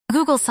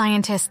Google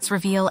scientists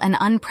reveal an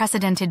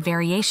unprecedented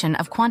variation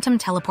of quantum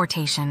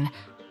teleportation.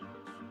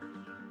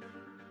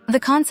 The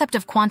concept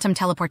of quantum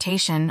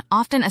teleportation,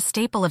 often a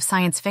staple of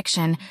science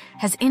fiction,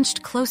 has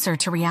inched closer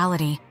to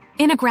reality.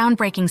 In a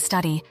groundbreaking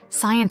study,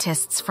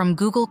 scientists from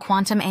Google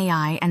Quantum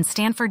AI and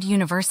Stanford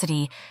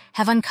University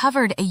have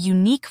uncovered a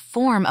unique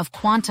form of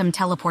quantum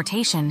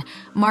teleportation,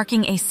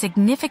 marking a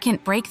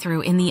significant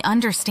breakthrough in the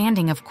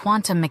understanding of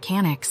quantum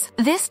mechanics.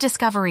 This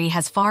discovery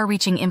has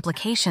far-reaching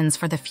implications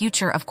for the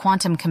future of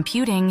quantum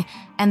computing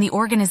and the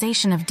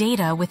organization of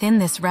data within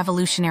this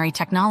revolutionary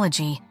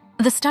technology.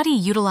 The study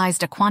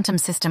utilized a quantum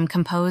system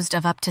composed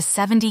of up to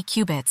 70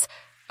 qubits,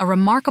 a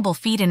remarkable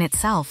feat in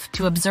itself,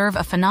 to observe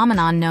a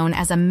phenomenon known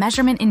as a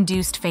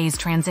measurement-induced phase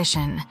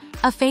transition.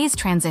 A phase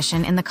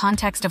transition in the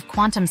context of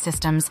quantum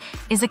systems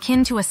is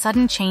akin to a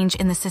sudden change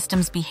in the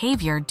system's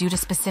behavior due to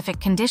specific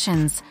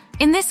conditions.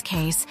 In this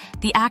case,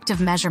 the act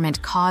of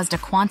measurement caused a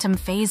quantum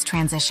phase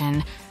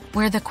transition,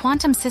 where the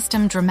quantum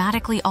system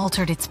dramatically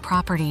altered its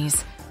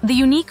properties. The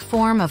unique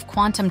form of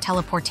quantum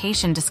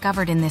teleportation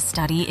discovered in this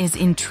study is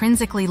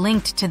intrinsically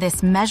linked to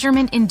this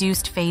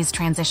measurement-induced phase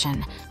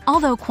transition.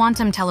 Although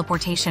quantum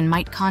teleportation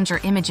might conjure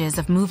images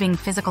of moving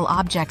physical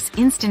objects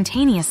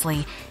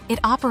instantaneously, it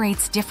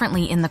operates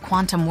differently in the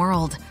quantum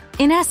world.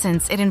 In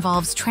essence, it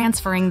involves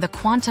transferring the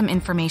quantum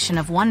information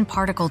of one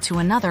particle to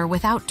another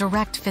without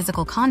direct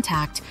physical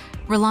contact,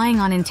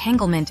 relying on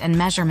entanglement and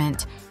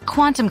measurement.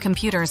 Quantum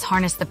computers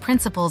harness the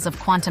principles of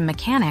quantum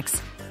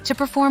mechanics to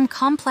perform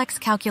complex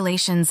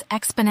calculations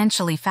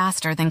exponentially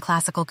faster than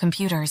classical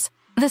computers.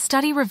 The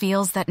study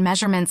reveals that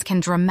measurements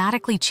can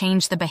dramatically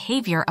change the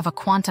behavior of a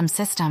quantum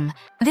system.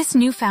 This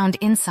newfound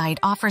insight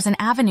offers an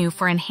avenue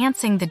for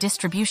enhancing the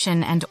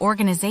distribution and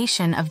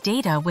organization of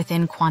data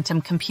within quantum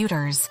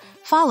computers.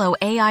 Follow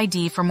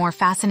AID for more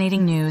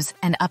fascinating news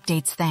and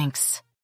updates. Thanks.